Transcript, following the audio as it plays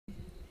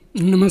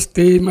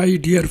Namaste, my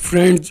dear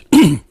friends.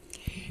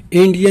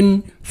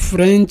 Indian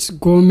French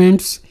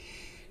governments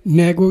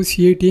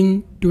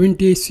negotiating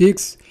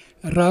 26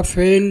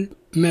 Rafale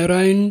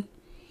marine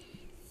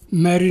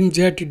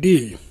jet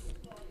deal.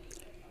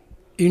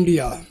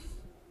 India,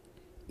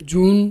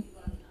 June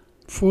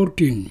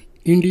 14.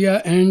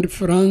 India and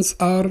France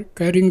are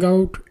carrying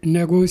out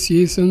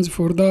negotiations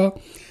for the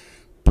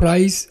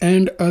price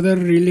and other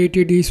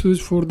related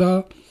issues for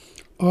the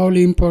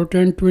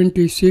all-important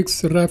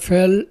 26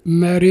 Rafale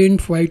marine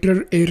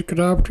fighter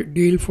aircraft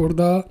deal for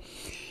the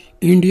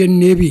Indian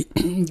Navy.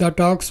 The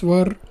talks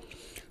were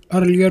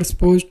earlier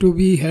supposed to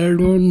be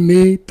held on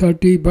May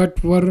 30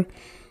 but were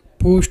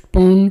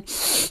postponed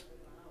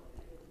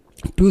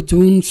to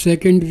June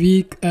 2nd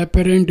week,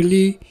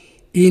 apparently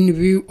in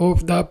view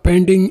of the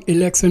pending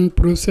election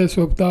process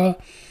of the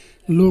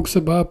Lok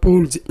Sabha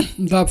polls.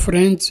 The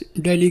French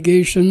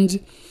delegations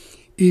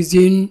is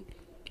in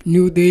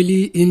New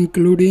Delhi,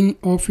 including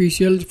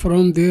officials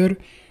from their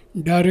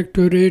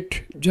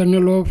Directorate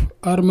General of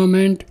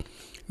Armament,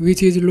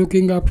 which is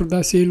looking after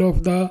the sale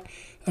of the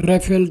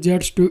Rafale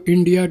jets to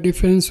India,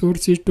 defense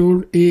sources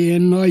told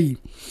ANI.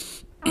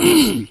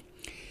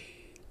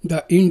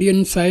 The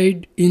Indian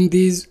side in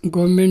these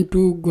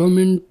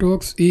government-to-government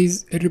talks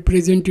is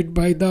represented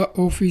by the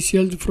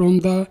officials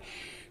from the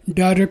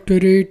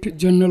Directorate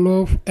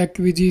General of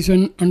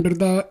Acquisition under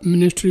the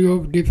Ministry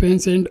of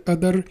Defense and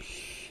other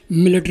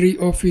military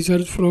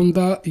officers from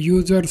the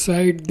user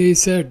side. They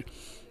said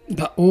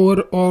the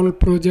overall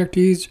project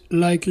is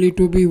likely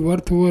to be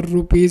worth over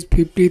rupees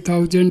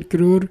 50,000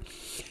 crore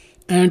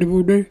and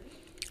would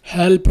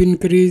help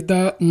increase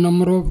the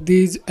number of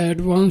these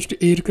advanced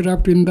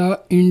aircraft in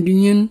the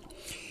Indian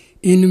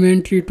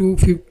inventory to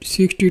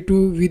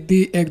 62 with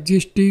the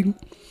existing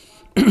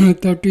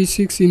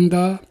 36 in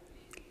the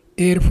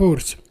Air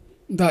Force.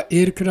 The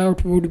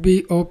aircraft would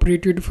be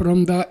operated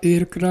from the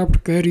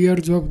aircraft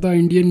carriers of the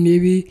Indian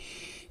Navy,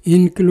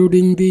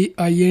 including the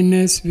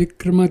INS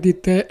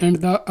Vikramaditya and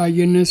the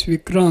INS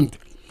Vikrant.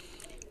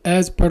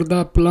 As per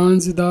the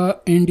plans, the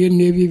Indian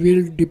Navy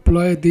will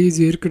deploy these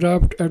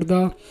aircraft at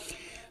the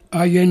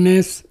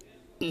INS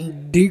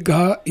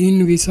Digha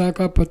in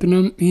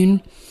Visakhapatnam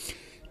in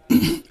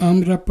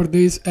Andhra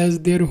Pradesh as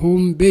their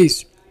home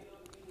base.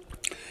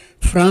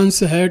 France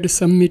had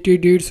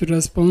submitted its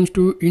response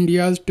to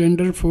India's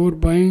tender for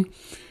buying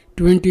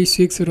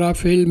 26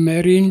 Rafale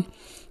marine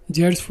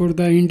jets for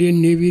the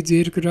Indian Navy's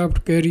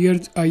aircraft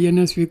carriers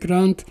INS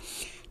Vikrant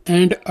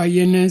and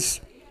INS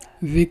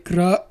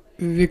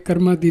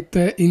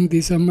Vikramaditya in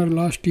December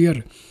last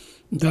year.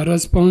 The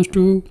response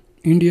to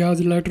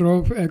India's letter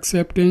of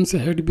acceptance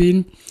had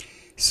been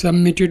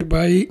submitted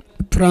by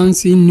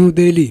France in New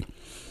Delhi.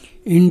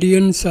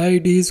 Indian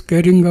side is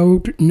carrying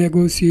out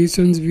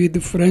negotiations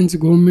with French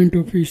government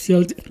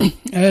officials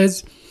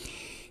as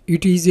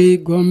it is a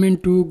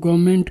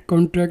government-to-government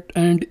contract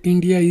and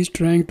India is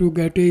trying to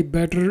get a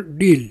better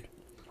deal.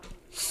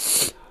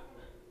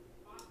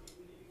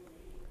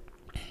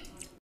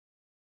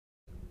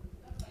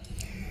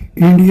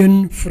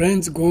 Indian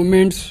French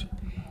governments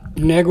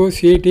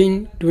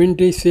negotiating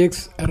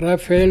 26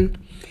 Rafale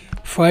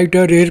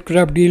fighter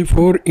aircraft deal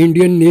for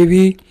Indian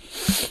Navy.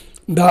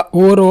 The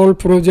overall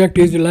project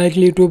is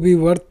likely to be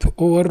worth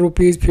over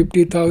rupees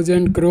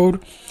 50,000 crore,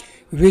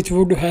 which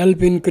would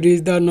help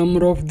increase the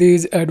number of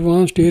these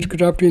advanced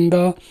aircraft in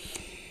the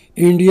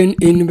Indian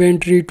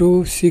inventory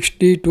to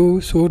 62,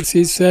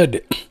 sources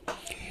said.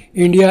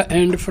 India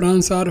and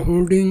France are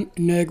holding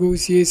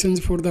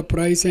negotiations for the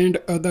price and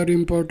other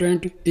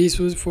important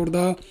issues for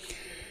the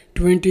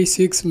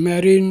 26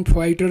 marine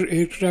fighter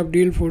aircraft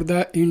deal for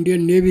the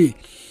Indian Navy.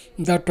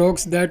 The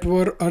talks that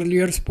were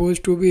earlier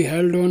supposed to be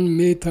held on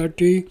May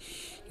 30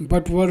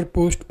 but were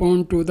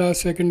postponed to the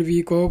second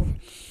week of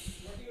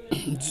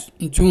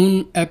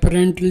June,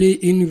 apparently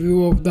in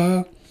view of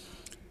the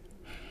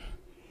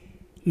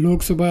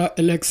Lok Sabha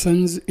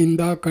elections in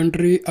the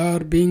country are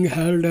being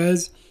held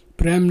as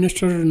Prime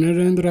Minister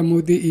Narendra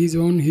Modi is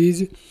on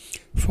his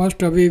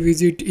first away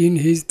visit in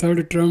his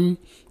third term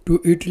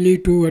to Italy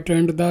to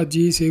attend the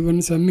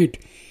G7 summit.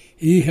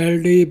 He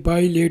held a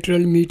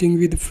bilateral meeting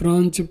with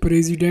French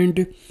President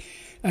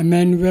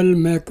Emmanuel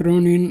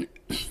Macron in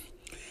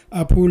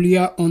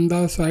Apulia on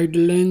the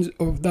sidelines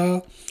of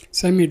the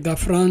summit. The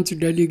French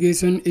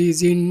delegation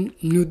is in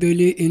New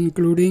Delhi,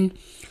 including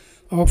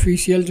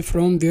officials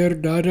from their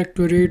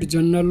Directorate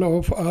General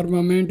of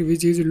Armament,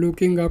 which is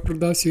looking after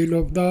the sale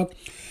of the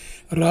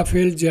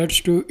Rafale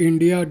jets to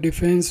India,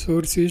 defense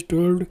sources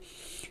told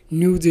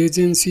news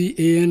agency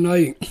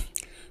ANI.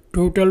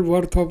 Total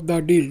worth of the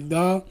deal.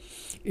 The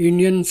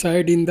Indian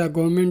side in the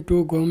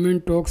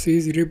government-to-government talks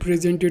is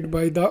represented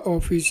by the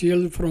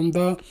officials from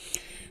the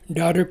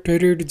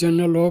Directorate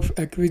General of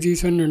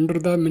Acquisition under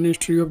the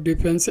Ministry of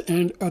Defense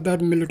and other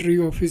military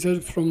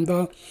officers from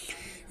the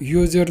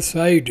user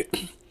side,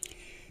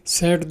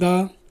 said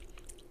the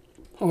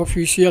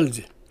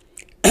officials.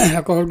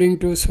 According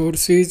to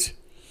sources,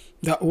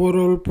 the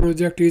overall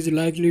project is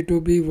likely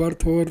to be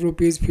worth over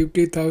rupees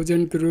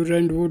 50,000 crore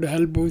and would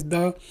help boost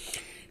the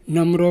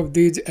number of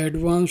these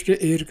advanced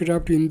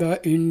aircraft in the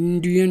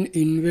Indian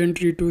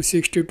inventory to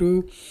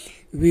 62,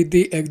 with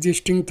the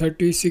existing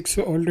 36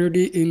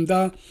 already in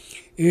the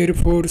Air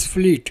Force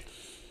fleet.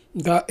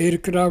 The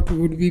aircraft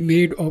would be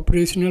made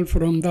operational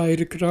from the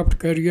aircraft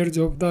carriers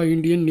of the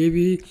Indian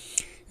Navy,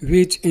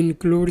 which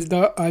includes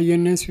the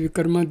INS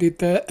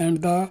Vikramaditya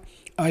and the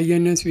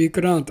INS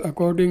Vikrant.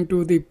 According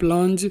to the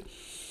plans,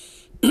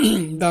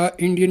 the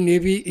Indian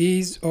Navy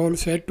is all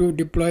set to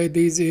deploy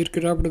these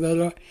aircraft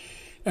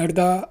at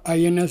the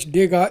INS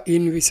Dega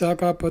in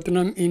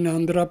Visakhapatnam in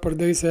Andhra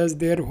Pradesh as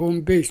their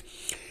home base.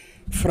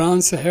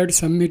 France had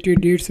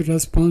submitted its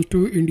response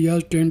to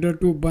India's tender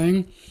to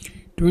buying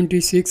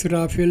 26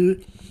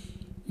 Rafale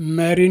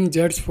marine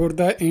jets for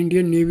the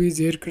Indian Navy's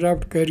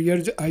aircraft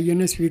carriers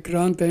INS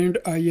Vikrant and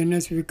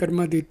INS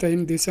Vikramaditya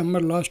in December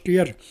last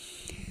year.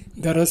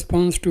 The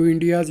response to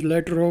India's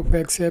letter of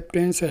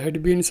acceptance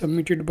had been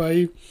submitted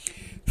by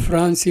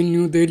France in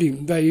New Delhi.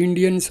 The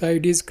Indian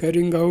side is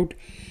carrying out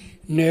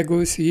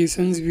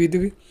negotiations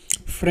with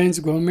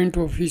French government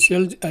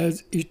officials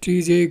as it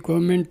is a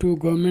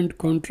government-to-government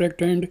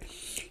contract and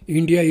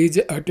India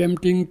is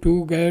attempting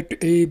to get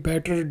a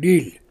better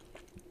deal.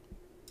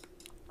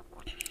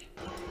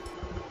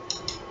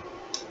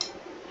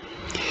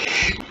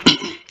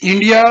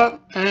 India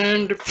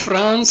and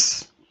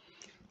France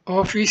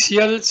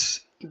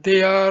officials,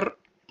 they are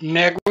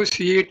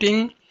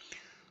negotiating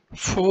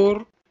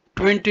for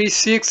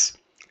 26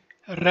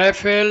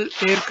 Rafale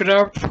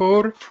aircraft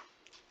for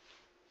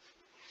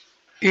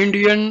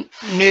Indian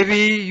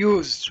Navy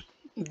use.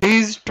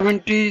 These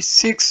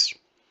 26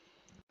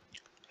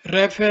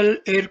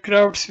 Rafale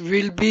aircrafts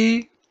will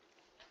be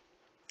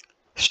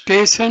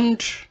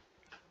stationed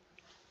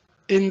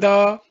in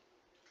the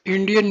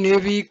Indian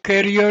Navy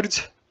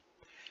carriers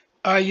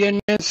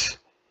INS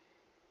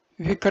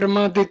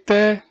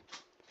Vikramaditya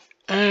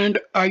and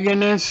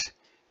INS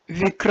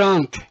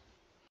Vikrant.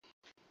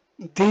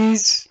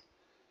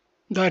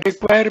 The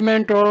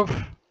requirement of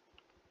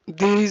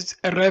these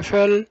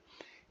Rafale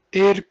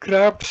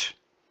aircrafts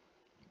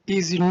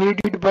is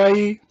needed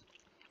by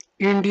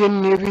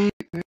Indian Navy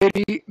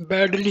very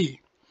badly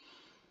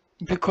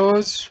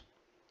because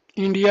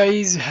India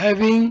is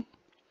having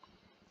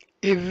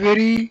a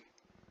very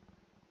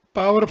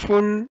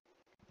powerful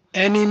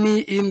enemy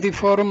in the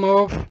form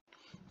of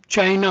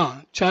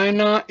China.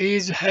 China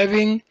is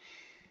having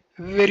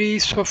very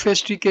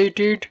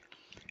sophisticated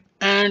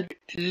and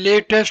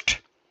latest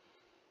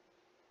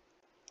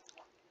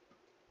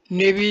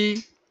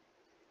Navy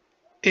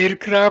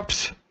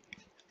aircrafts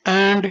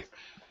and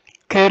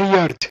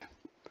carriers.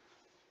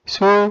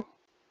 So,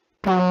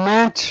 to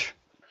match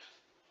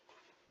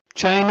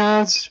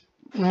China's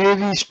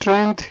Navy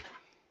strength,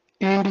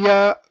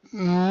 India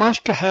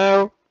must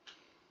have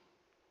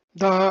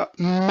the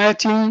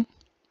matching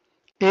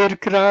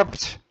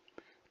aircrafts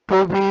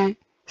to be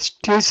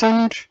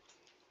stationed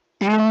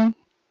in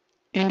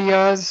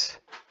India's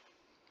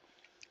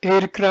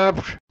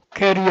aircraft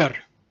carrier.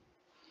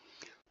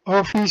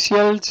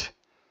 Officials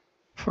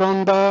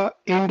from the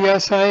India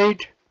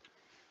side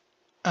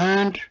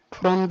and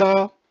from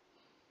the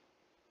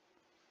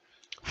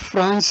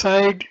France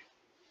side,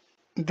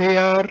 they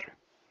are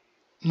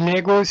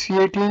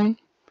negotiating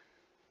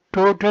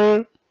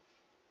total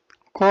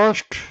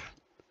cost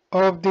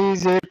of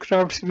these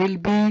aircrafts will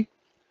be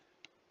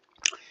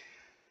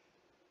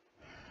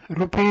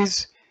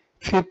rupees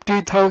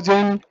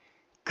 50,000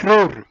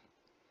 crore.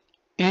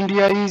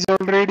 India is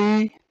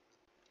already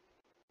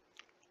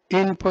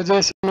in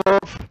possession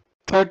of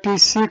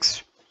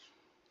 36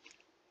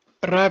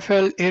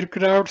 Rafale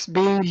aircrafts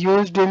being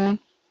used in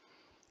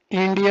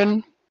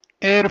Indian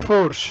Air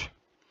Force.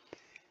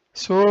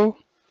 So,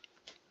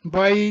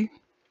 by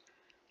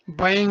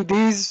buying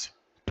these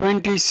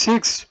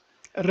 26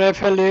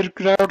 Rafale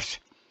aircrafts,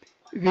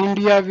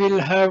 India will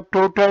have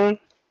total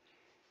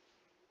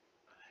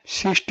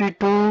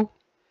 62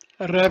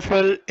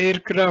 Rafale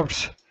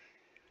aircrafts.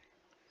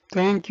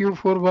 Thank you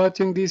for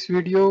watching this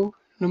video.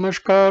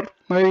 Namaskar,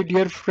 my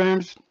dear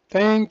friends.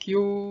 Thank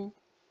you.